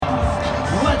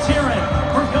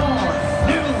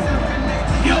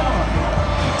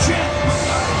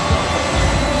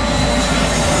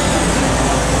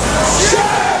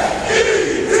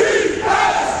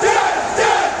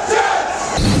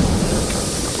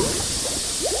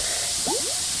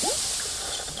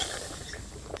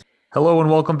Hello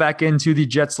and welcome back into the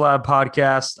Jets Lab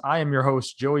podcast. I am your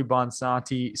host, Joey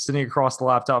Bonsanti. Sitting across the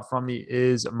laptop from me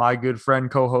is my good friend,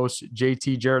 co-host,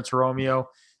 JT Jarrett Romeo,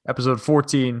 episode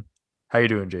 14. How you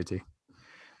doing, JT?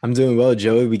 I'm doing well,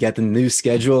 Joey. We got the new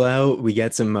schedule out. We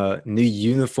got some new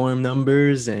uniform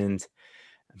numbers, and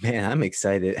man, I'm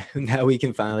excited. Now we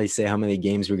can finally say how many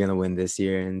games we're gonna win this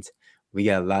year, and we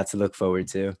got a lot to look forward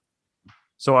to.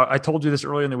 So I told you this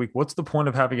earlier in the week. What's the point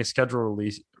of having a schedule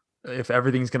release if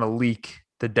everything's going to leak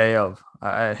the day of?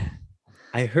 I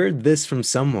heard this from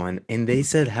someone, and they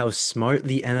said how smart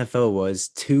the NFL was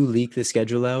to leak the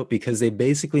schedule out because they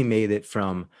basically made it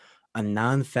from a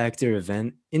non-factor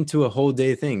event into a whole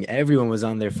day thing. Everyone was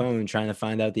on their phone trying to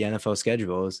find out the NFL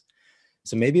schedules.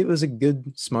 So maybe it was a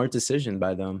good, smart decision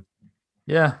by them.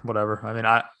 Yeah, whatever. I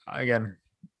mean, again,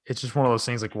 it's just one of those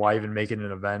things. Like, why even make it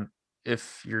an event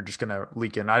if you're just gonna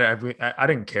leak it? I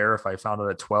didn't care if I found it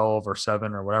at 12 or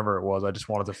 7 or whatever it was. I just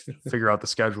wanted to figure out the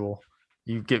schedule.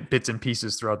 You get bits and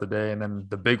pieces throughout the day, and then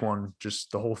the big one,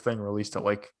 just the whole thing released at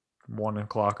like 1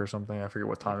 o'clock or something. I forget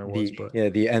what time it was, but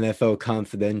The NFL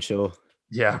Confidential.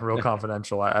 yeah, real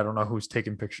confidential. I don't know who's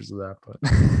taking pictures of that,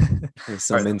 but all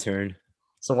Some right. intern.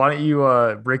 So why don't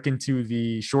you break into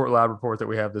the short lab report that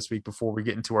we have this week before we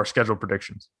get into our schedule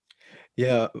predictions?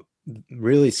 Yeah,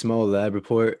 really small lab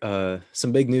report.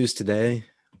 Some big news today.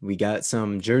 We got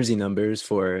some jersey numbers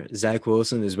for Zach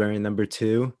Wilson is wearing number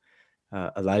 2.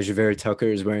 Elijah Vera Tucker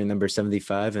is wearing number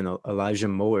 75, and Elijah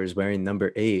Moore is wearing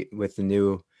number 8 with the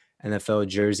new NFL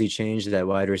jersey change that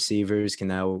wide receivers can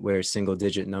now wear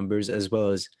single-digit numbers as well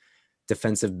as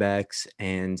defensive backs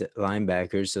and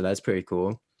linebackers. So that's pretty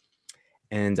cool.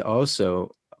 And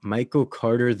also, Michael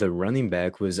Carter, the running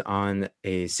back, was on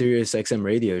a Sirius XM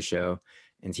radio show,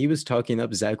 and he was talking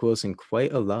up Zach Wilson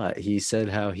quite a lot. He said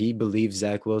how he believes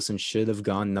Zach Wilson should have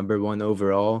gone number 1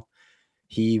 overall.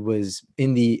 He was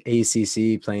in the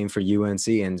ACC playing for UNC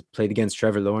and played against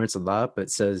Trevor Lawrence a lot,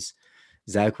 but says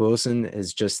Zach Wilson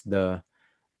is just the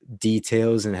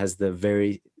details and has the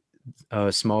very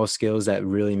small skills that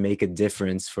really make a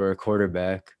difference for a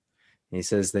quarterback. And he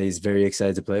says that he's very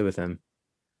excited to play with him.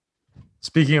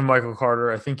 Speaking of Michael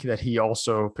Carter, I think that he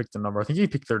also picked a number. I think he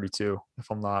picked 32, if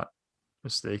I'm not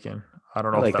mistaken. I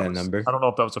don't I know if like that that was number. I don't know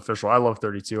if that was official. I love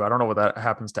 32. I don't know what that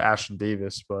happens to Ashton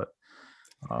Davis, but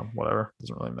whatever.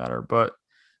 Doesn't really matter. But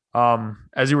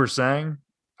as you were saying,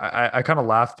 I kind of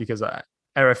laughed because I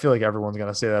feel like everyone's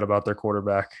gonna say that about their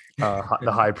quarterback,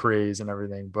 the high praise and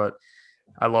everything. But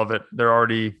I love it. They're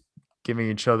already giving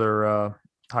each other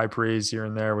high praise here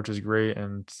and there, which is great.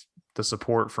 And the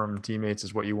support from teammates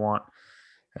is what you want.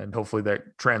 And hopefully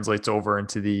that translates over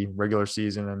into the regular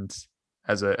season and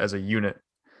as a unit,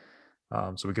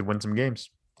 so we could win some games.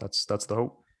 That's the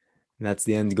hope. And that's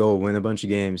the end goal, win a bunch of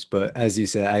games. But as you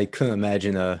said, I couldn't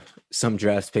imagine some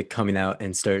draft pick coming out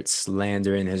and start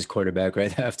slandering his quarterback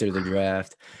right after the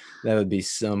draft. That would be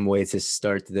some way to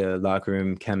start the locker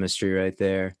room chemistry right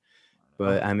there.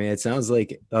 But I mean, it sounds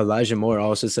like Elijah Moore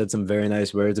also said some very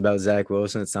nice words about Zach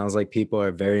Wilson. It sounds like people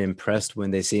are very impressed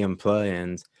when they see him play.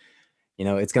 And,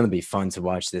 it's going to be fun to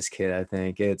watch this kid. I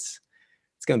think it's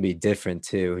going to be different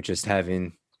too, just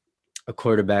having a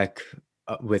quarterback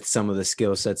with some of the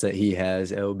skill sets that he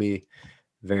has. It'll be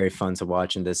very fun to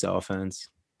watch in this offense.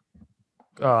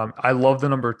 I love the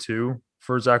number 2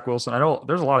 for Zach Wilson. I know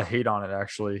there's a lot of hate on it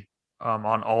actually,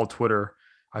 on all Twitter.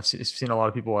 I've seen a lot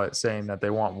of people saying that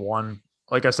they want 1.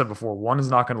 Like I said before, 1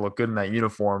 is not going to look good in that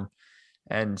uniform,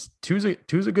 and two's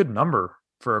a good number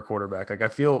for a quarterback. Like I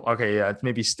feel okay, yeah, it's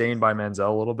maybe stained by Manziel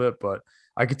a little bit, but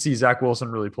I could see Zach Wilson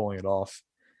really pulling it off.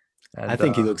 I And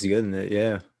think he looks good in it.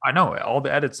 Yeah. I know all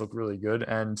the edits look really good,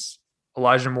 and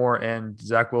Elijah Moore and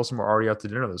Zach Wilson were already out to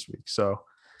dinner this week, so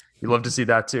you love to see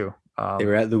that too. They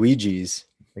were at Luigi's.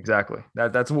 Exactly.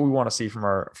 That's what we want to see from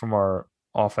our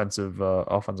offensive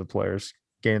players,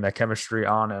 gaining that chemistry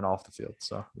on and off the field.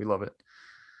 So we love it.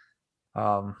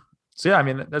 So yeah, I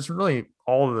mean that's really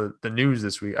all the news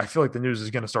this week. I feel like the news is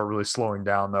going to start really slowing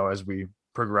down though as we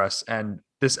progress. And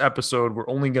this episode, we're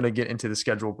only going to get into the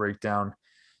schedule breakdown,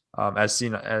 as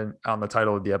seen on the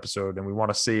title of the episode, and we want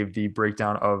to save the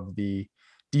breakdown of the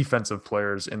defensive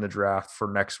players in the draft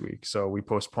for next week. So we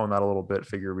postpone that a little bit.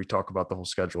 Figure we talk about the whole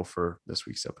schedule for this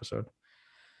week's episode.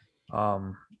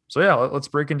 So yeah, let's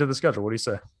break into the schedule. What do you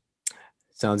say?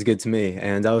 Sounds good to me.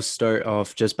 And I'll start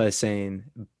off just by saying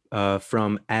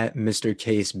from at Mr.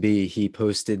 Case B, he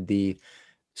posted the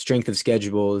strength of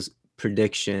schedules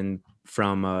prediction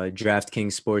from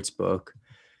DraftKings Sportsbook.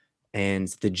 And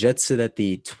the Jets sit at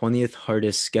the 20th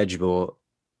hardest schedule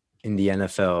in the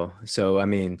NFL. So, I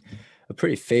mean, a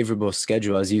pretty favorable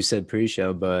schedule, as you said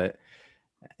pre-show, but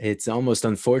it's almost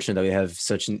unfortunate that we have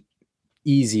such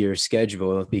easier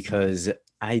schedule because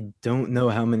I don't know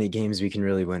how many games we can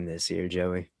really win this year,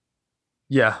 Joey.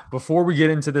 Yeah, before we get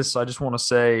into this, I just want to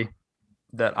say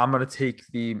that I'm going to take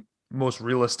the most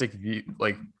realistic view,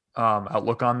 like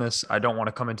outlook on this. I don't want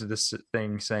to come into this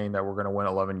thing saying that we're going to win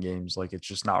 11 games. Like it's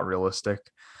just not realistic.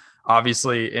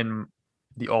 Obviously, in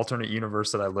the alternate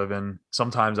universe that I live in,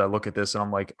 sometimes I look at this and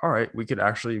I'm like, all right, we could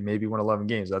actually maybe win 11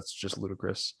 games. That's just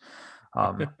ludicrous.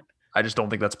 Um, I just don't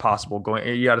think that's possible. Going,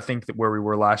 you got to think that where we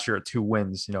were last year at 2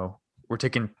 wins, we're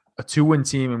taking a 2-win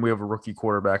team and we have a rookie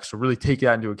quarterback. So really take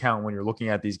that into account when you're looking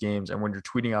at these games and when you're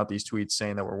tweeting out these tweets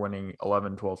saying that we're winning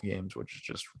 11, 12 games, which is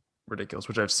just ridiculous,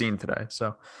 which I've seen today.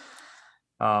 So,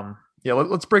 yeah,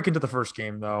 let's break into the first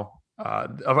game though.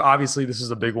 Obviously, this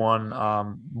is a big one.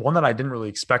 One that I didn't really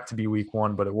expect to be week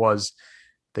one, but it was.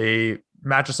 They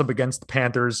match us up against the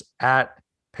Panthers at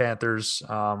Panthers.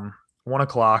 1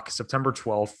 o'clock, September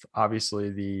 12th.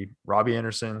 Obviously, the Robbie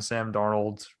Anderson, Sam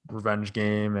Darnold revenge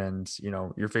game. And,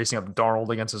 you're facing up Darnold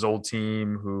against his old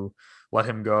team who let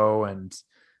him go and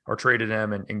or traded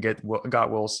him and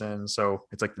got Wilson. So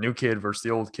it's like the new kid versus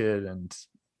the old kid. And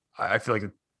I feel like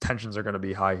the tensions are going to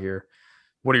be high here.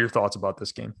 What are your thoughts about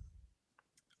this game?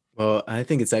 Well, I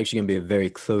think it's actually going to be a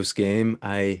very close game.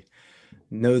 I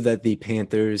know that the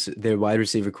Panthers, their wide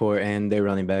receiver core and their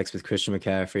running backs with Christian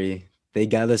McCaffrey, they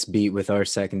got us beat with our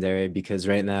secondary because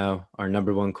right now our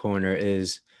number one corner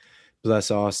is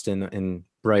Bless Austin and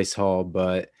Bryce Hall,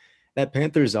 but that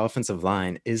Panthers offensive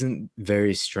line isn't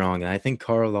very strong. And I think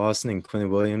Carl Lawson and Quinn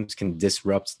Williams can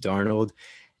disrupt Darnold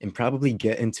and probably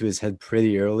get into his head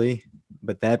pretty early.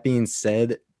 But that being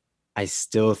said, I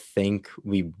still think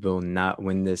we will not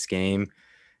win this game.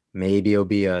 Maybe it'll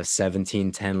be a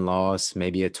 17-10 loss,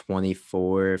 maybe a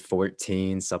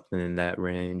 24-14, something in that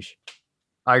range.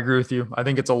 I agree with you. I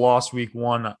think it's a loss week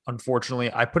one.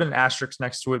 Unfortunately, I put an asterisk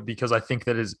next to it because I think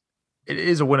it is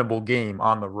a winnable game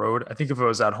on the road. I think if it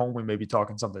was at home, we may be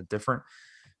talking something different.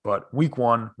 But week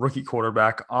one, rookie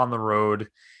quarterback on the road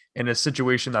in a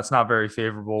situation that's not very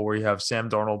favorable, where you have Sam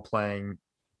Darnold playing,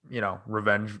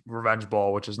 revenge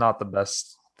ball, which is not the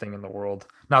best thing in the world.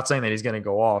 Not saying that he's going to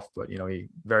go off, but he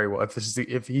very well.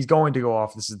 If he's going to go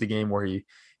off, this is the game where he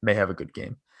may have a good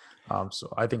game.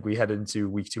 So I think we head into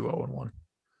week 2 0-1.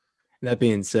 That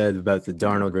being said, about the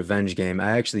Darnold revenge game,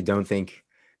 I actually don't think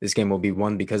this game will be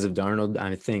won because of Darnold.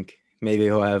 I think maybe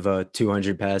he'll have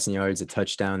 200 passing yards, a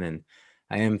touchdown, and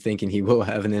I am thinking he will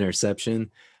have an interception,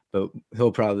 but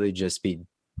he'll probably just be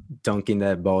dunking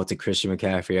that ball to Christian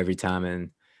McCaffrey every time.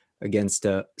 And against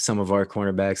some of our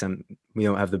cornerbacks, we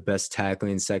don't have the best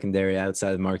tackling secondary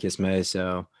outside of Marcus May,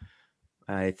 so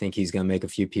I think he's going to make a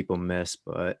few people miss,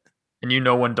 but and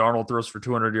when Darnold throws for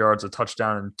 200 yards, a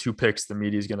touchdown, and 2 picks, the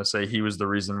media is going to say he was the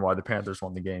reason why the Panthers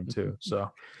won the game too.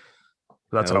 So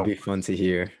that's that'll be fun to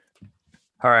hear.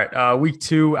 All right, week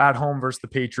 2 at home versus the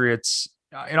Patriots.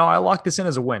 I locked this in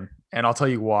as a win, and I'll tell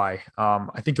you why.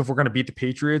 I think if we're going to beat the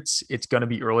Patriots, it's going to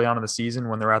be early on in the season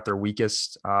when they're at their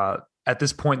weakest. At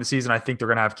this point in the season, I think they're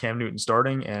going to have Cam Newton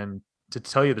starting, and to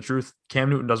tell you the truth,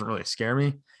 Cam Newton doesn't really scare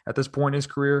me at this point in his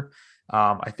career.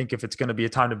 I think if it's going to be a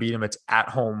time to beat him, it's at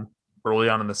home early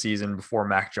on in the season before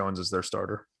Mac Jones is their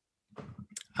starter.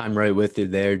 I'm right with you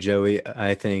there, Joey.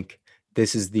 I think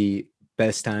this is the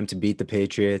best time to beat the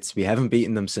Patriots. We haven't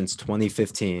beaten them since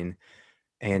 2015.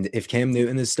 And if Cam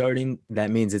Newton is starting, that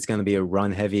means it's going to be a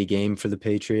run-heavy game for the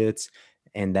Patriots.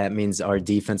 And that means our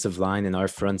defensive line and our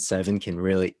front seven can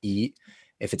really eat.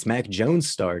 If it's Mac Jones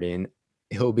starting,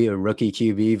 he'll be a rookie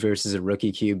QB versus a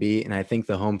rookie QB. And I think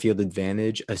the home field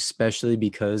advantage, especially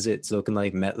because it's looking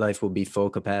like MetLife will be full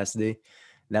capacity,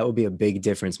 that will be a big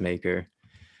difference maker.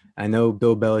 I know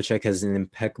Bill Belichick has an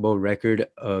impeccable record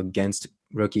against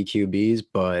rookie QBs,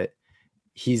 but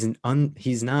he's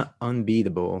not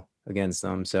unbeatable against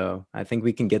them. So I think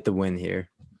we can get the win here.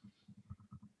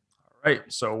 All right.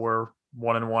 So we're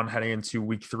 1-1 heading into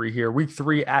week 3 here. Week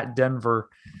 3 at Denver,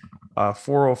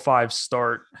 4:05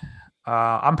 start.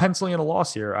 I'm penciling in a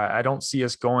loss here. I don't see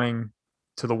us going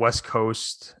to the West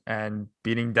Coast and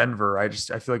beating Denver. I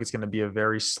feel like it's going to be a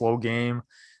very slow game,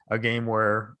 a game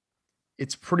where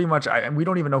it's pretty much, and we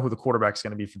don't even know who the quarterback's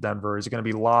going to be for Denver. Is it going to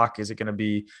be Locke? Is it going to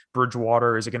be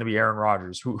Bridgewater? Is it going to be Aaron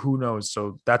Rodgers? Who knows?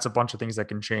 So that's a bunch of things that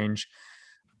can change.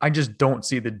 I just don't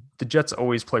see the Jets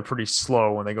always play pretty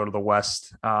slow when they go to the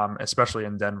West, especially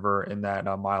in Denver in that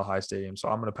Mile High Stadium. So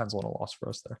I'm going to pencil in a loss for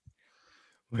us there.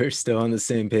 We're still on the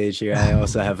same page here. I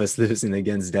also have us losing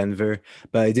against Denver,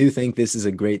 but I do think this is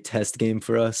a great test game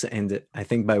for us. And I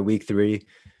think by week 3,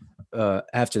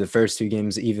 after the first 2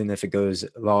 games, even if it goes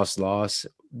loss,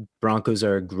 Broncos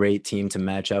are a great team to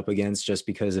match up against just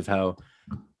because of how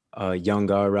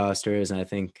younger rosters, and I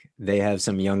think they have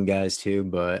some young guys too.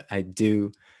 But I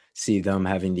do see them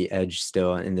having the edge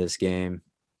still in this game.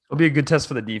 It'll be a good test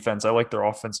for the defense. I like their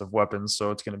offensive weapons,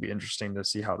 so it's going to be interesting to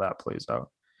see how that plays out.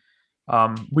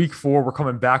 Week 4, we're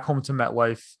coming back home to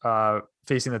MetLife,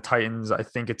 facing the Titans. I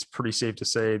think it's pretty safe to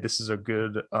say this is a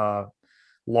good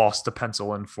loss to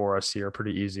pencil in for us here.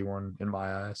 Pretty easy one in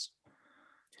my eyes.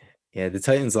 Yeah, the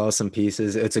Titans lost some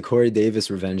pieces. It's a Corey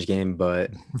Davis revenge game,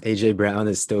 but AJ Brown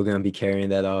is still going to be carrying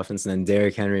that offense. And then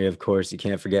Derrick Henry, of course, you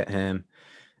can't forget him.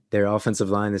 Their offensive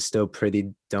line is still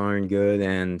pretty darn good.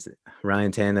 And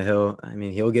Ryan Tannehill, I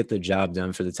mean, he'll get the job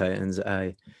done for the Titans.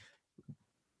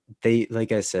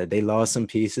 Like I said, they lost some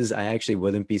pieces. I actually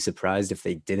wouldn't be surprised if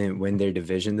they didn't win their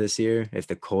division this year, if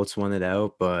the Colts won it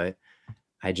out, but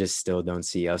I just still don't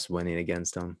see us winning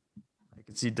against them. I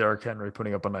can see Derrick Henry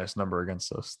putting up a nice number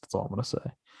against us. That's all I'm going to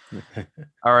say.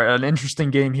 All right, an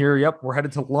interesting game here. Yep, we're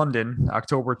headed to London,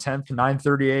 October 10th,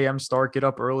 9:30 a.m. start. Get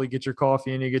up early, get your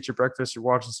coffee, and you get your breakfast. You're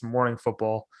watching some morning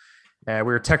football. And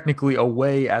we're technically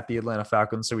away at the Atlanta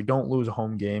Falcons, so we don't lose a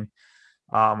home game,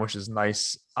 which is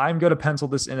nice. I'm going to pencil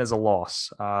this in as a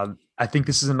loss. I think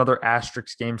this is another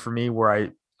asterisk game for me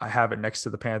where I have it next to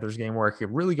the Panthers game where it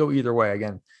could really go either way.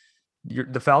 Again,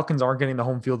 the Falcons aren't getting the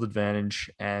home field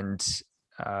advantage, and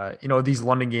these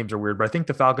London games are weird, but I think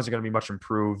the Falcons are going to be much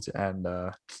improved, and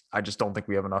I just don't think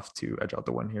we have enough to edge out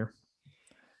the win here.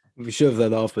 We should have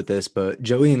led off with this, but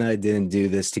Joey and I didn't do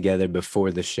this together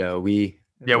before the show. We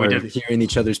did hearing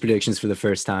each other's predictions for the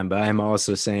first time, but I'm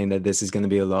also saying that this is going to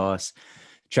be a loss.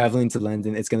 Traveling to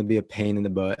London, it's going to be a pain in the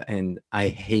butt, and I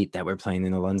hate that we're playing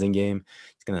in a London game.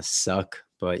 It's going to suck,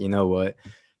 but you know what?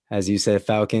 As you said,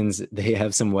 Falcons, they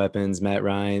have some weapons. Matt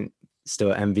Ryan,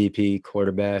 still MVP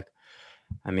quarterback.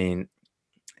 I mean,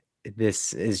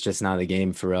 this is just not a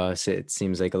game for us. It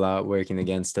seems like a lot working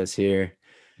against us here.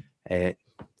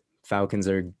 Falcons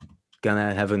are going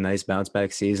to have a nice bounce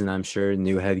back season, I'm sure.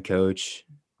 New head coach.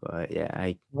 But yeah,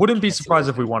 I wouldn't be surprised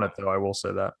if we won it, though. I will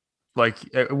say that. Like,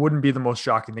 it wouldn't be the most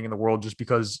shocking thing in the world, just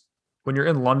because when you're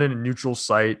in London, a neutral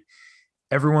site,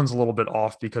 everyone's a little bit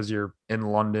off because you're in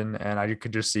London, and I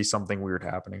could just see something weird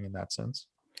happening in that sense.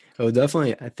 Oh,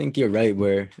 definitely. I think you're right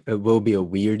where it will be a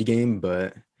weird game,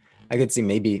 but I could see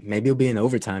maybe it'll be an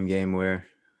overtime game where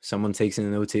someone takes in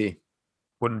an OT.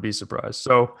 Wouldn't be surprised.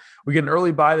 So we get an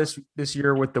early bye this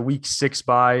year with the week 6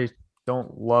 bye.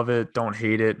 Don't love it. Don't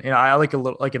hate it. And I like a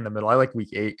little, like in the middle. I like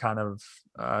week 8 kind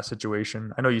of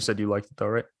situation. I know you said you liked it though,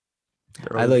 right?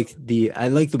 I like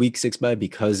the week 6 bye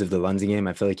because of the London game.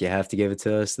 I feel like you have to give it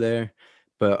to us there.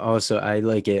 But also I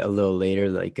like it a little later,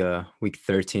 like week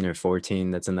 13 or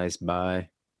 14. That's a nice bye.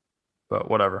 But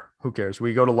whatever. Who cares?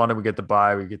 We go to London, we get the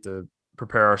bye, we get to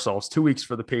prepare ourselves 2 weeks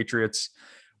for the Patriots.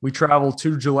 We travel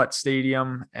to Gillette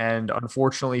Stadium, and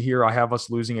unfortunately here I have us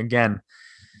losing again.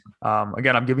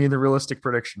 Again, I'm giving you the realistic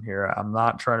prediction here. I'm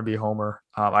not trying to be a homer.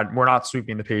 We're not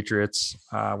sweeping the Patriots.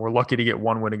 We're lucky to get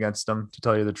 1 win against them, to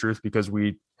tell you the truth, because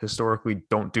we historically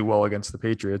don't do well against the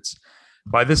Patriots.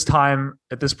 By this time,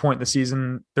 at this point in the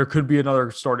season, there could be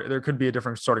there could be a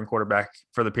different starting quarterback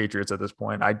for the Patriots at this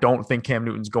point. I don't think Cam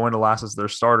Newton's going to last as their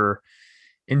starter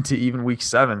into even week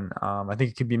 7. I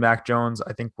think it could be Mac Jones.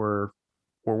 I think we're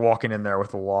walking in there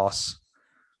with a loss.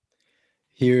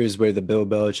 Here's where the Bill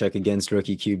Belichick against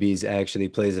rookie QBs actually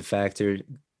plays a factor.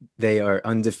 They are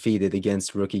undefeated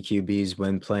against rookie QBs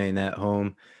when playing at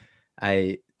home.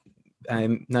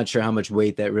 I'm not sure how much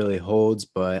weight that really holds,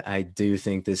 but I do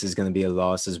think this is going to be a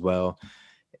loss as well.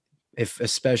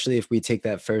 Especially if we take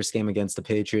that first game against the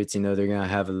Patriots, they're going to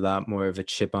have a lot more of a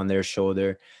chip on their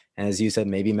shoulder. And as you said,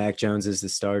 maybe Mac Jones is the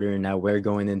starter. Now we're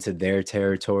going into their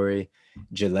territory.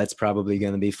 Gillette's probably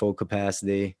going to be full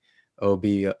capacity. It'll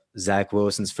be Zach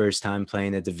Wilson's first time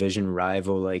playing a division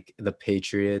rival like the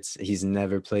Patriots. He's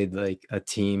never played like a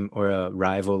team or a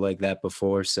rival like that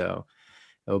before. So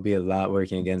it'll be a lot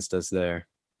working against us there.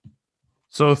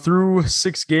 So through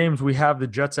 6 games, we have the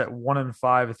Jets at 1-5.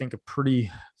 I think a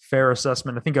pretty fair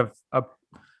assessment. I think of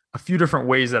a few different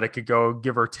ways that it could go,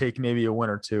 give or take maybe a win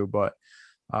or two, but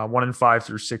 1-5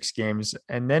 through 6 games.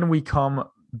 And then we come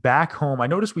back home. I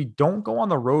noticed we don't go on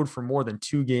the road for more than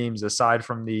 2 games aside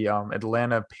from the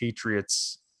Atlanta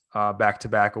Patriots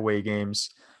back-to-back away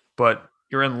games, but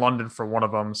you're in London for one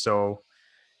of them. So,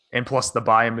 and plus the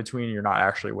bye in between, you're not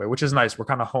actually away, which is nice. We're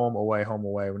kind of home, away.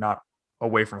 We're not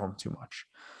away from home too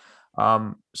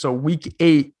much. So week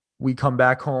 8, we come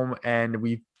back home and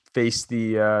we face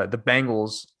the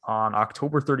Bengals on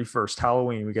October 31st,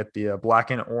 Halloween. We get the black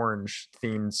and orange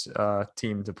themed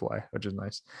team to play, which is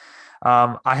nice.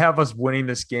 I have us winning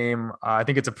this game. I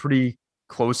think it's a pretty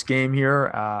close game here.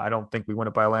 I don't think we win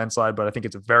it by a landslide, but I think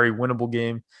it's a very winnable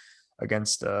game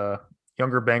against a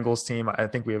younger Bengals team. I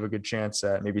think we have a good chance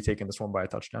at maybe taking this one by a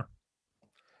touchdown.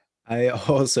 I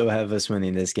also have us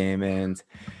winning this game, and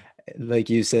like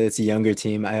you said, it's a younger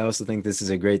team. I also think this is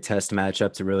a great test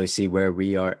matchup to really see where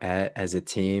we are at as a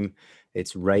team.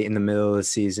 It's right in the middle of the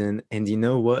season. And you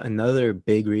know what? Another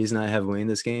big reason I have winning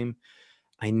this game,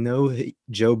 I know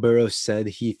Joe Burrow said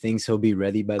he thinks he'll be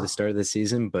ready by the start of the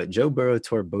season, but Joe Burrow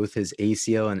tore both his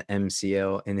ACL and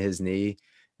MCL in his knee,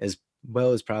 as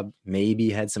well as probably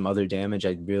maybe had some other damage.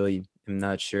 I really am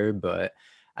not sure, but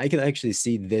I could actually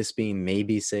see this being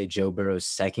maybe, say, Joe Burrow's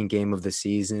second game of the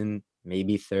season,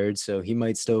 maybe third. So he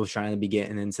might still trying to be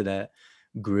getting into that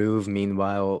groove.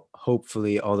 Meanwhile,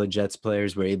 hopefully all the Jets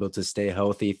players were able to stay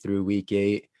healthy through week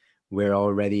 8. We're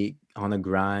already on a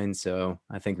grind, so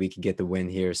I think we could get the win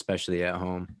here, especially at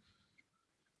home.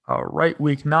 All right,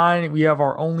 week 9, we have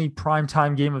our only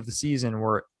primetime game of the season.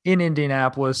 We're in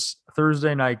Indianapolis,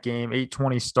 Thursday night game,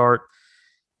 8:20 start,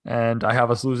 and I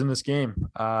have us losing this game.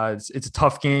 It's a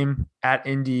tough game at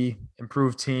Indy,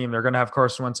 improved team. They're going to have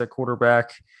Carson Wentz at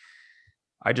quarterback.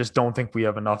 I just don't think we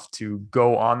have enough to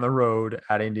go on the road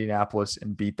at Indianapolis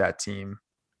and beat that team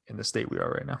in the state we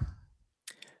are right now.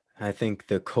 I think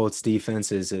the Colts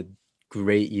defense is a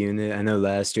great unit. I know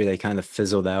last year they kind of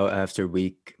fizzled out after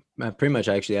pretty much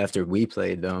actually after we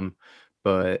played them,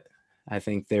 but I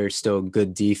think they're still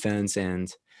good defense,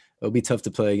 and it'll be tough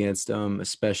to play against them,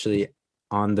 especially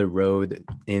on the road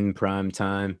in prime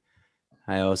time.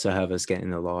 I also have us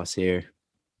getting a loss here.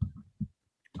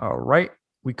 All right.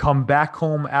 We come back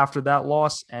home after that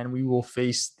loss, and we will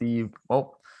face the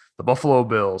Buffalo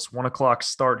Bills. 1:00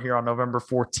 start here on November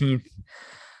 14th.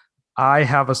 I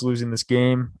have us losing this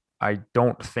game. I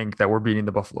don't think that we're beating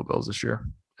the Buffalo Bills this year.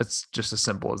 It's just as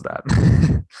simple as that.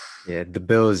 Yeah, the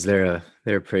Bills, they're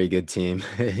a pretty good team.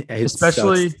 It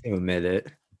especially sucks to admit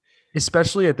it.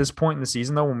 especially at this point in the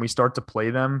season, though, when we start to play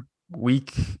them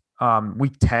week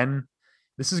 10.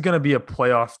 This is going to be a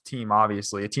playoff team,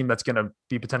 obviously, a team that's going to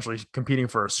be potentially competing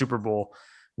for a Super Bowl.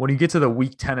 When you get to the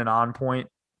week 10 and on point,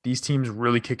 these teams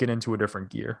really kick it into a different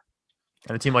gear.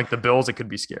 And a team like the Bills, it could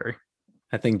be scary.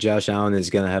 I think Josh Allen is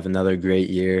going to have another great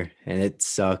year, and it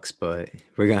sucks, but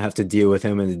we're going to have to deal with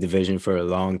him in the division for a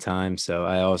long time. So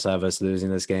I also have us losing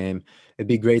this game. It'd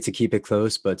be great to keep it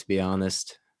close, but to be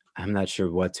honest, I'm not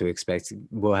sure what to expect.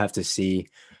 We'll have to see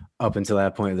up until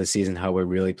that point of the season how we're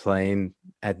really playing.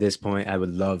 At this point, I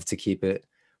would love to keep it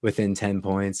within 10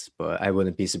 points, but I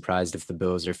wouldn't be surprised if the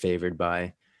Bills are favored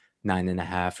by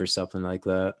 9.5 or something like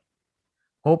that.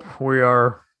 Hope we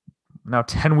are now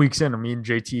 10 weeks in. Me and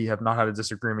JT have not had a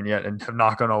disagreement yet and have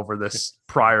not gone over this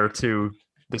prior to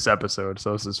this episode.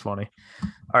 So this is funny.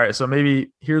 All right. So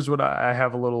maybe here's what I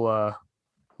have a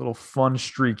little fun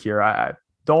streak here.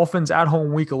 Dolphins at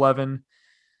home week 11.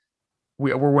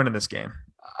 We're winning this game.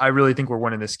 I really think we're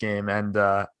winning this game.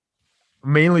 And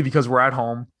mainly because we're at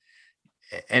home.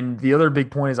 And the other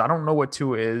big point is I don't know what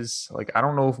Tua is. Like, I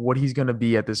don't know what he's going to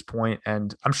be at this point.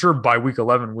 And I'm sure by week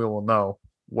 11, we will know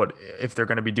what if they're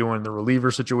going to be doing the reliever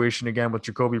situation again with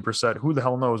Jacoby Brissett. Who the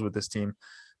hell knows with this team?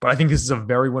 But I think this is a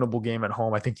very winnable game at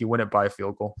home. I think you win it by a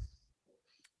field goal.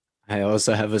 I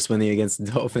also have us winning against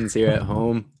the Dolphins here at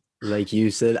home. Like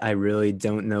you said, I really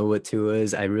don't know what Tua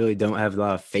is. I really don't have a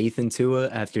lot of faith in Tua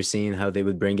after seeing how they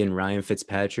would bring in Ryan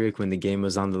Fitzpatrick when the game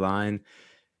was on the line.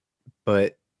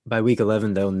 But by week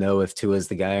 11, they'll know if Tua is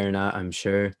the guy or not, I'm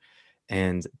sure.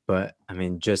 But I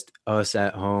mean, just us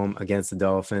at home against the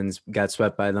Dolphins, got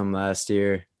swept by them last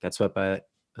year, got swept by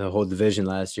the whole division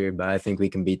last year, but I think we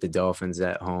can beat the Dolphins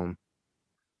at home.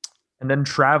 And then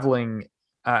traveling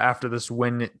after this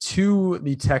win to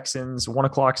the Texans,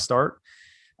 1:00 start.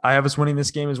 I have us winning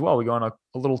this game as well. We go on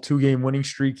a little 2-game winning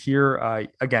streak here.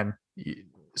 Again,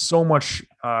 so much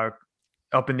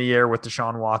up in the air with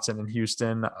Deshaun Watson in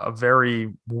Houston, a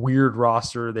very weird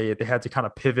roster. They had to kind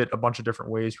of pivot a bunch of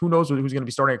different ways. Who knows who's going to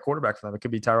be starting at quarterback for them? It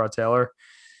could be Tyrod Taylor.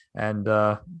 And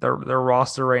their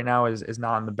roster right now is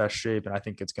not in the best shape. And I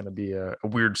think it's going to be a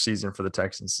weird season for the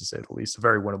Texans, to say the least. A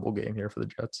very winnable game here for the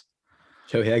Jets.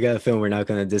 Joey, I got a feeling we're not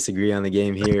going to disagree on the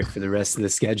game here for the rest of the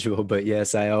schedule. But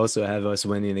yes, I also have us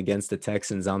winning against the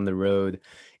Texans on the road.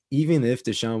 Even if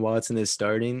Deshaun Watson is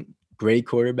starting, great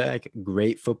quarterback,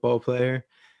 great football player.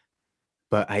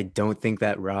 But I don't think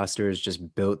that roster is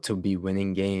just built to be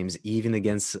winning games, even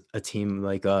against a team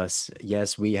like us.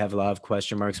 Yes, we have a lot of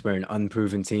question marks. We're an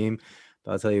unproven team.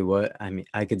 But I'll tell you what, I mean,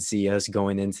 I could see us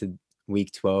going into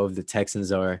week 12. The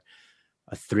Texans are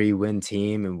a 3-win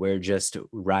team, and we're just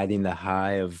riding the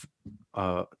high of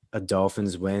a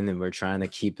Dolphins win, and we're trying to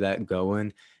keep that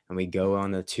going. And we go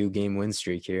on a 2-game win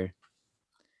streak here.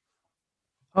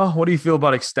 Oh, what do you feel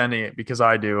about extending it? Because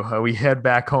I do. We head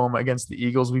back home against the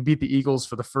Eagles. We beat the Eagles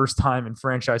for the first time in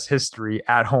franchise history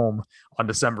at home on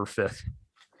December 5th.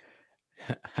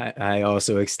 I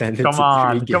also extended to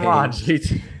three Come on, games.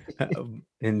 JT.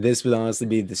 And this would honestly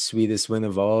be the sweetest win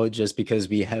of all, just because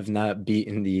we have not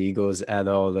beaten the Eagles at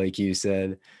all, like you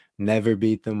said, never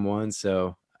beat them once.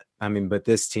 So, I mean, but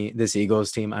this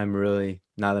Eagles team, I'm really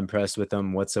not impressed with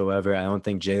them whatsoever. I don't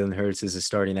think Jalen Hurts is a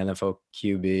starting NFL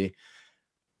QB.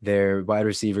 Their wide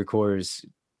receiver core is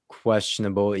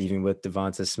questionable, even with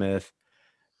Devonta Smith.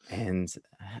 And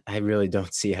I really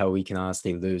don't see how we can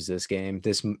honestly lose this game.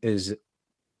 This is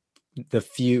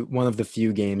one of the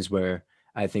few games where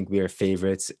I think we are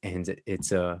favorites, and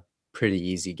it's a pretty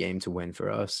easy game to win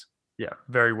for us. Yeah,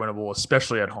 very winnable,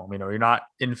 especially at home. You're not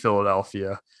in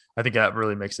Philadelphia. I think that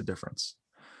really makes a difference.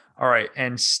 All right,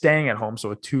 and staying at home,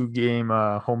 so a two-game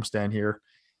homestand here.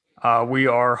 We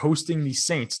are hosting the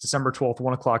Saints, December 12th,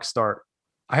 1 o'clock start.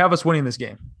 I have us winning this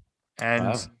game,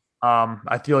 and Wow.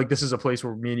 I feel like this is a place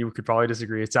where me and you could probably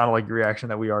disagree. It sounded like your reaction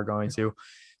that we are going to.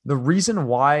 The reason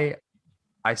why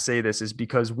I say this is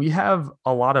because we have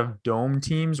a lot of dome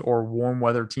teams or warm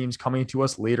weather teams coming to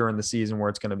us later in the season where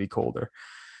it's going to be colder.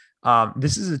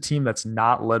 This is a team that's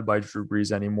not led by Drew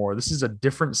Brees anymore. This is a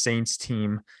different Saints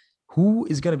team. Who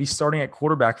is going to be starting at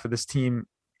quarterback for this team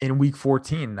in week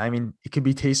 14? I mean, it could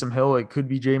be Taysom Hill. It could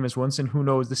be Jameis Winston. Who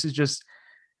knows? This is just,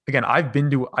 again, I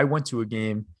went to a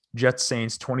game, Jets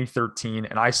Saints 2013,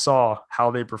 and I saw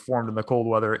how they performed in the cold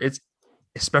weather. It's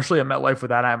especially at MetLife with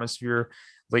that atmosphere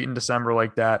late in December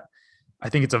like that. I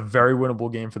think it's a very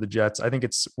winnable game for the Jets. I think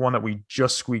it's one that we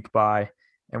just squeak by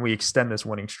and we extend this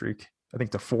winning streak. I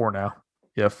think to 4 now.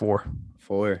 Yeah, 4.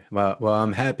 4. Well,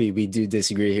 I'm happy we do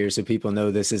disagree here, so people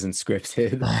know this isn't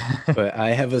scripted. But I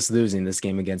have us losing this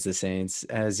game against the Saints.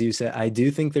 As you said, I do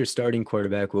think their starting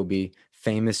quarterback will be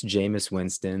famous Jameis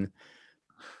Winston.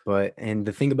 And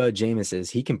the thing about Jameis is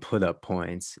he can put up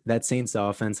points. That Saints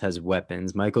offense has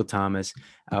weapons. Michael Thomas,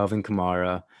 Alvin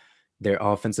Kamara. Their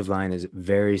offensive line is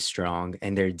very strong,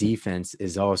 and their defense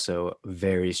is also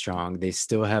very strong. They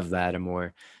still have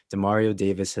Lattimore. Demario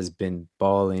Davis has been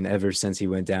balling ever since he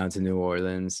went down to New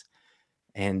Orleans.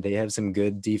 And they have some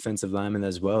good defensive linemen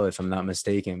as well, if I'm not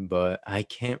mistaken. But I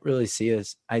don't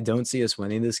see us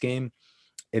winning this game.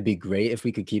 It'd be great if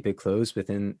we could keep it close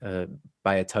within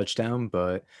by a touchdown,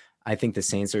 but I think the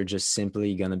Saints are just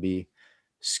simply going to be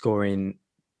scoring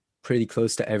pretty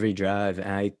close to every drive. And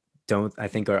I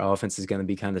think our offense is going to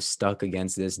be kind of stuck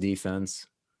against this defense.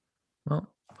 Well,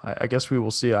 I guess we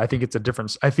will see. I think it's a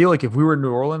difference. I feel like if we were in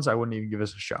New Orleans, I wouldn't even give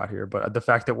us a shot here. But the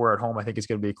fact that we're at home, I think it's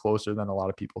going to be closer than a lot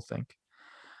of people think.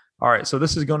 All right, so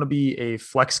this is going to be a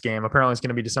flex game. Apparently, it's going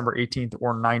to be December 18th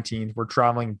or 19th. We're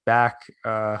traveling back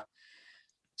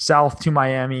south to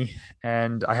Miami,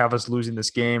 and I have us losing this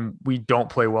game. We don't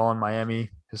play well in Miami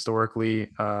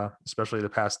historically, especially the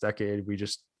past decade. We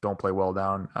just don't play well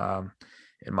down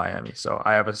in Miami. So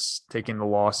I have us taking the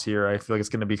loss here. I feel like it's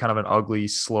going to be kind of an ugly,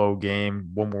 slow game,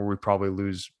 one where we probably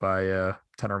lose by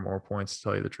 10 or more points, to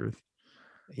tell you the truth.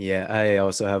 Yeah, I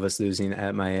also have us losing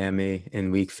at Miami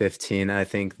in week 15. I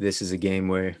think this is a game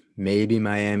where maybe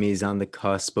Miami is on the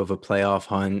cusp of a playoff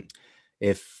hunt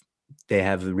if they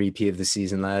have a repeat of the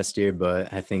season last year.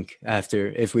 But I think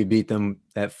if we beat them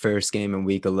that first game in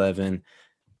week 11,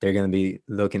 they're going to be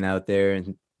looking out there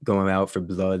and going out for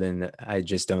blood. And I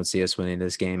just don't see us winning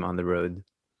this game on the road.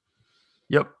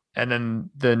 Yep. And then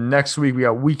the next week, we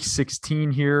got week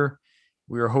 16 here.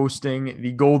 We are hosting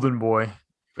the Golden Boy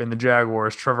in the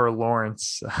Jaguars, Trevor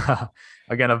Lawrence.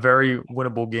 Again, a very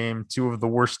winnable game. Two of the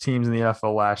worst teams in the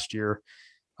NFL last year.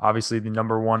 Obviously, the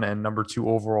number 1 and number 2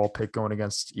 overall pick going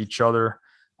against each other.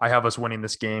 I have us winning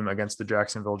this game against the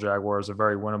Jacksonville Jaguars, a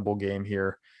very winnable game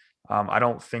here. I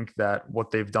don't think that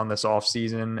what they've done this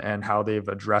offseason and how they've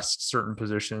addressed certain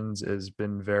positions has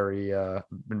been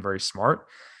very smart.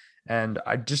 And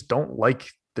I just don't like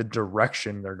the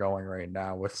direction they're going right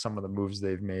now with some of the moves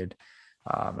they've made.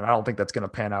 And I don't think that's going to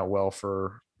pan out well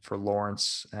for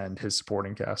Lawrence and his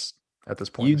supporting cast at this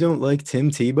point. You don't like Tim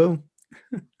Tebow?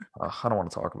 I don't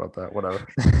want to talk about that. Whatever.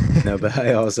 No, but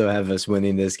I also have us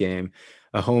winning this game.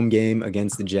 A home game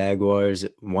against the Jaguars,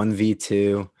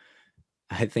 1v2.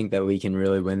 I think that we can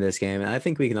really win this game. And I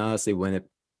think we can honestly win it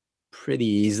pretty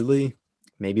easily,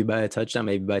 maybe by a touchdown,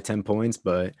 maybe by 10 points.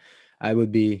 But I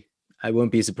wouldn't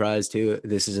be surprised too.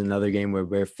 This is another game where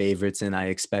we're favorites, and I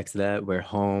expect that. We're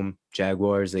home.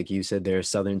 Jaguars, like you said, they're a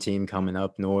southern team coming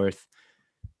up north.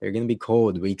 They're going to be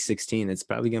cold week 16. It's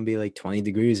probably going to be like 20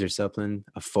 degrees or something.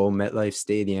 A full MetLife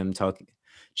stadium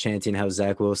chanting how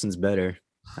Zach Wilson's better.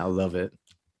 I love it.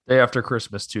 Day after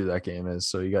Christmas too, that game is.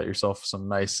 So you got yourself some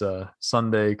nice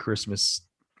Sunday Christmas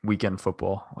weekend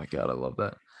football. Oh my God, I love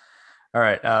that. All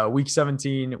right, week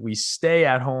 17, we stay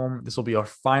at home. This will be our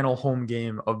final home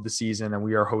game of the season, and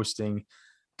we are hosting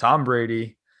Tom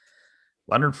Brady,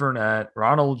 Leonard Fournette,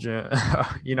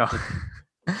 you know,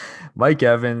 Mike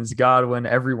Evans, Godwin,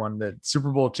 everyone, the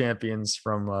Super Bowl champions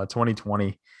from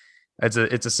 2020. It's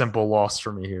a simple loss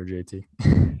for me here, JT.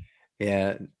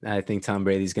 Yeah, I think Tom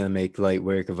Brady's going to make light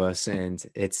work of us, and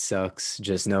it sucks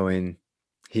just knowing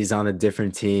he's on a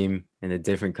different team in a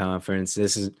different conference.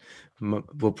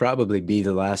 Will probably be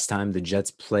the last time the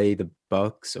Jets play the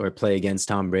Bucks or play against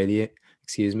Tom Brady,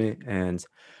 excuse me, and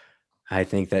I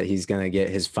think that he's going to get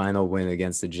his final win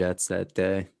against the Jets that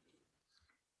day.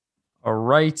 All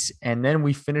right, and then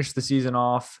we finish the season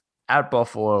off at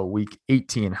Buffalo, week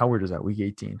 18. How weird is that? Week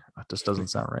 18. That just doesn't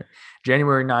sound right.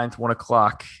 January 9th, 1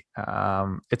 o'clock.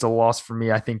 It's a loss for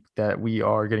me. I think that we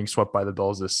are getting swept by the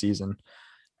Bills this season,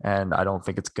 and I don't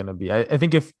think it's going to be. I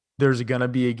think if there's going to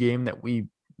be a game that we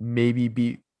maybe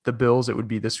beat the Bills, it would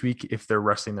be this week if they're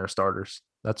resting their starters.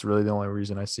 That's really the only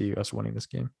reason I see us winning this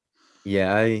game.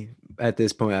 Yeah, I at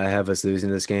this point I have us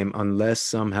losing this game unless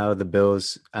somehow the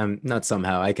Bills, not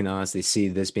somehow, I can honestly see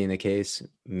this being the case.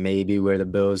 Maybe where the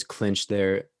Bills clinch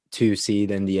their 2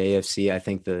 seed in the AFC. I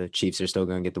think the Chiefs are still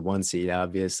going to get the 1 seed,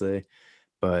 obviously.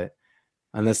 But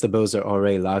unless the Bills are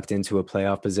already locked into a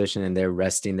playoff position and they're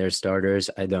resting their starters,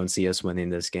 I don't see us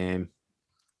winning this game.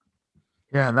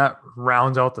 Yeah, and that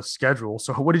rounds out the schedule.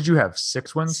 So what did you have?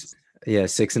 6 wins? Yeah,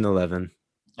 6-11.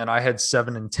 And I had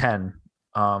 7 and 10.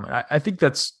 I think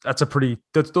that's a pretty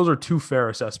those are two fair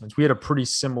assessments. We had a pretty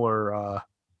similar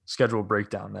schedule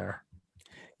breakdown there.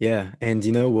 Yeah, and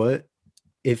you know what?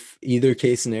 If either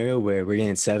case scenario where we're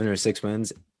getting 7 or 6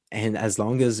 wins, and as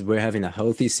long as we're having a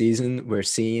healthy season, we're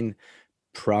seeing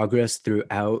progress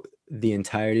throughout the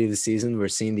entirety of the season. We're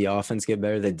seeing the offense get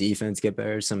better, the defense get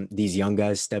better. These young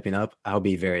guys stepping up. I'll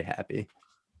be very happy.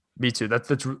 Me too. That's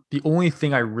the only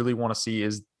thing I really want to see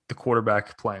is the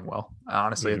quarterback playing well.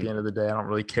 Honestly, at the Mhm. end of the day, I don't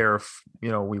really care if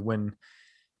we win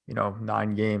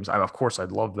 9 games. Of course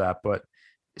I'd love that, but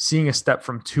seeing a step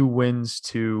from 2 wins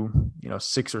to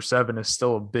 6 or 7 is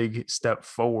still a big step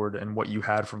forward in what you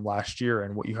had from last year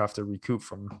and what you have to recoup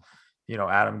from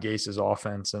Adam Gase's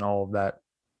offense and all of that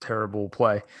terrible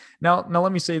play. Now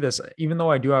let me say this: even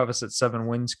though I do have us at 7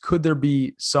 wins, could there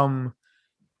be some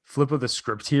flip of the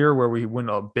script here where we win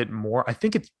a bit more? I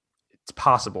think it's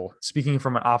possible. Speaking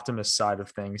from an optimist side of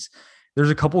things, there's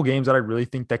a couple games that I really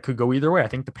think that could go either way. I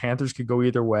think the Panthers could go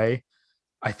either way.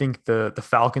 I think the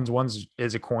Falcons ones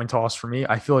is a coin toss for me.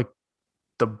 I feel like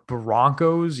the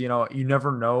Broncos, you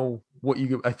never know what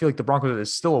you. I feel like the Broncos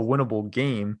is still a winnable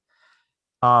game.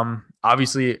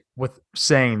 Obviously, with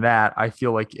saying that, I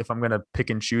feel like if I'm gonna pick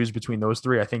and choose between those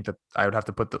three, I think that I would have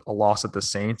to put a loss at the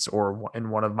Saints or in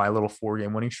one of my little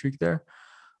 4-game winning streak there.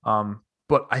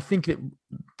 But I think that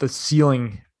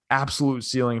the absolute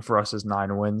ceiling for us is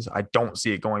 9 wins. I don't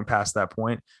see it going past that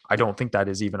point. I don't think that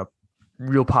is even a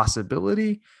real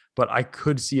possibility, but I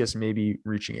could see us maybe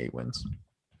reaching 8 wins.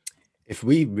 If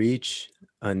we reach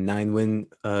a 9-win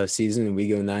season and we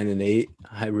go 9-8,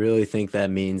 I really think that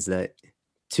means that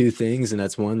two things, and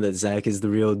that's one, that Zach is the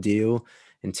real deal,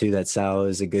 and two, that Sal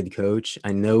is a good coach.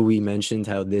 I know we mentioned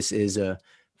how this is a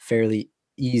fairly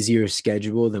easier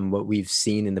schedule than what we've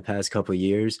seen in the past couple of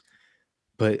years,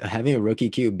 but having a rookie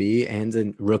QB and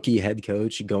a rookie head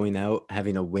coach going out,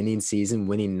 having a winning season,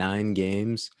 winning 9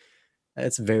 games,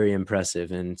 that's very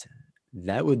impressive. And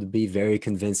that would be very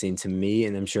convincing to me,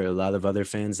 and I'm sure a lot of other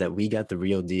fans, that we got the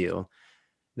real deal.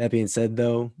 That being said,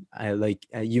 though, I like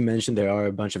you mentioned there are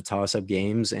a bunch of toss-up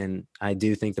games, and I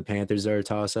do think the Panthers are a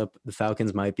toss-up. The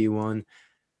Falcons might be one,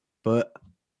 but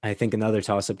I think another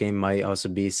toss-up game might also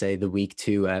be, say, the week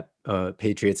 2 at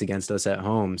Patriots against us at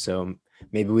home. So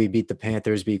maybe we beat the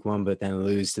Panthers week 1, but then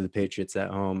lose to the Patriots at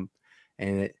home,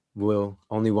 and it will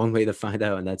only one way to find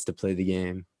out, and that's to play the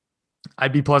game.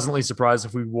 I'd be pleasantly surprised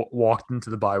if we walked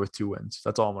into the bye with 2 wins.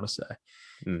 That's all I'm going to say.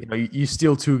 Mm. You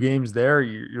steal 2 games there,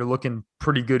 you're looking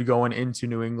pretty good going into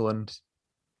New England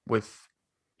with,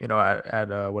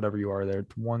 at whatever you are there.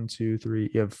 1, 2, 3.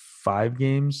 You have 5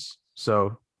 games,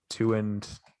 so 2 and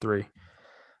 3.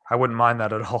 I wouldn't mind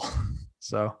that at all.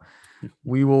 So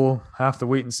we will have to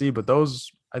wait and see. But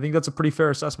I think that's a pretty fair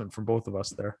assessment from both of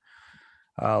us there.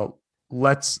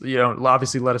 Let's,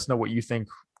 obviously let us know what you think.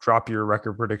 Drop your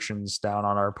record predictions down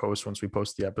on our post once we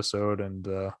post the episode, and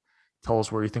tell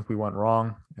us where you think we went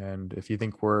wrong, and if you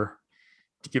think we're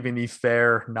giving the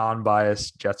fair,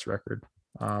 non-biased Jets record.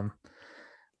 I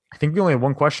think we only had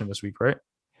one question this week, right?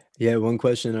 Yeah, one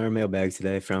question in our mailbag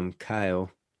today from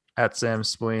Kyle. at Sam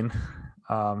Spleen.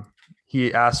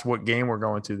 He asked what game we're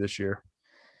going to this year.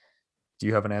 Do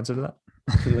you have an answer to that?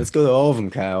 Let's go to all of them,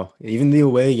 Kyle. Even the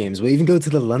away games. We'll even go to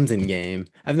the London game.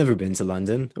 I've never been to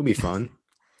London. It'll be fun.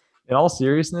 In all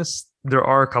seriousness, there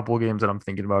are a couple of games that I'm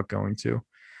thinking about going to.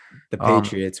 The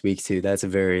Patriots week 2. That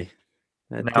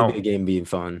could be a game being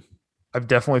fun. I've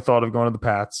definitely thought of going to the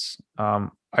Pats.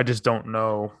 I just don't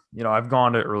know. I've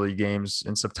gone to early games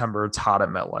in September. It's hot at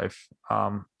MetLife.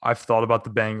 I've thought about the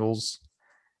Bengals,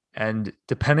 and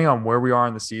depending on where we are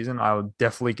in the season, I would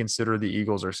definitely consider the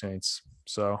Eagles or Saints.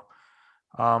 So,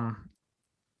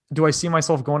 do I see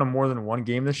myself going to more than one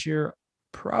game this year?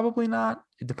 Probably not.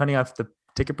 Depending on if the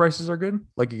ticket prices are good.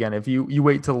 Like again, if you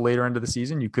wait till the later end of the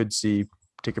season, you could see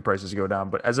ticket prices go down.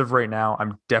 But as of right now,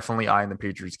 I'm definitely eyeing the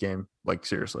Patriots game. Like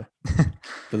seriously.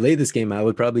 The latest game I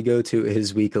would probably go to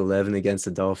is week 11 against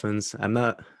the Dolphins. I'm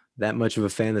not that much of a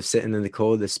fan of sitting in the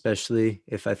cold, especially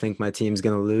if I think my team's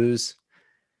going to lose.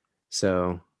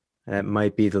 So that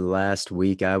might be the last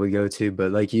week I would go to.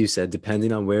 But like you said,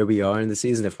 depending on where we are in the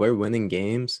season, if we're winning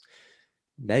games,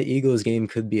 that Eagles game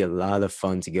could be a lot of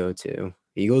fun to go to.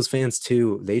 Eagles fans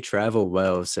too, they travel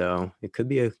well. So it could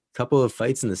be a couple of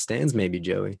fights in the stands, maybe,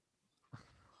 Joey.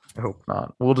 I hope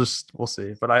not. We'll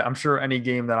see. But I'm sure any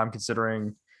game that I'm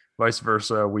considering, vice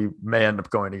versa, we may end up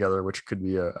going together, which could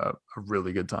be a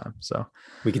really good time. So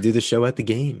we could do the show at the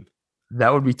game.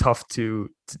 That would be tough to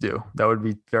do. That would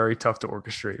be very tough to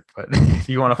orchestrate. But if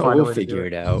you want to find, we'll figure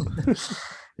it out.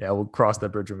 Yeah, we'll cross that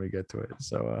bridge when we get to it.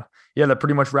 So yeah, that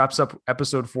pretty much wraps up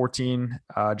episode 14.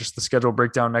 Just the schedule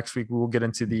breakdown next week. We will get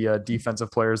into the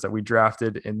defensive players that we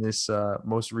drafted in this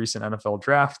most recent NFL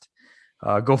draft.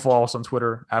 Go follow us on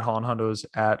Twitter at Holland Hundos,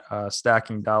 at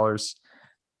Stacking Dollars,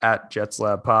 at Jets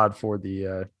Lab Pod for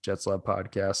the Jets Lab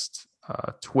Podcast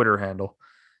Twitter handle.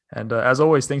 And as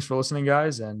always, thanks for listening,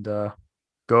 guys, and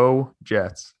go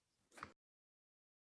Jets.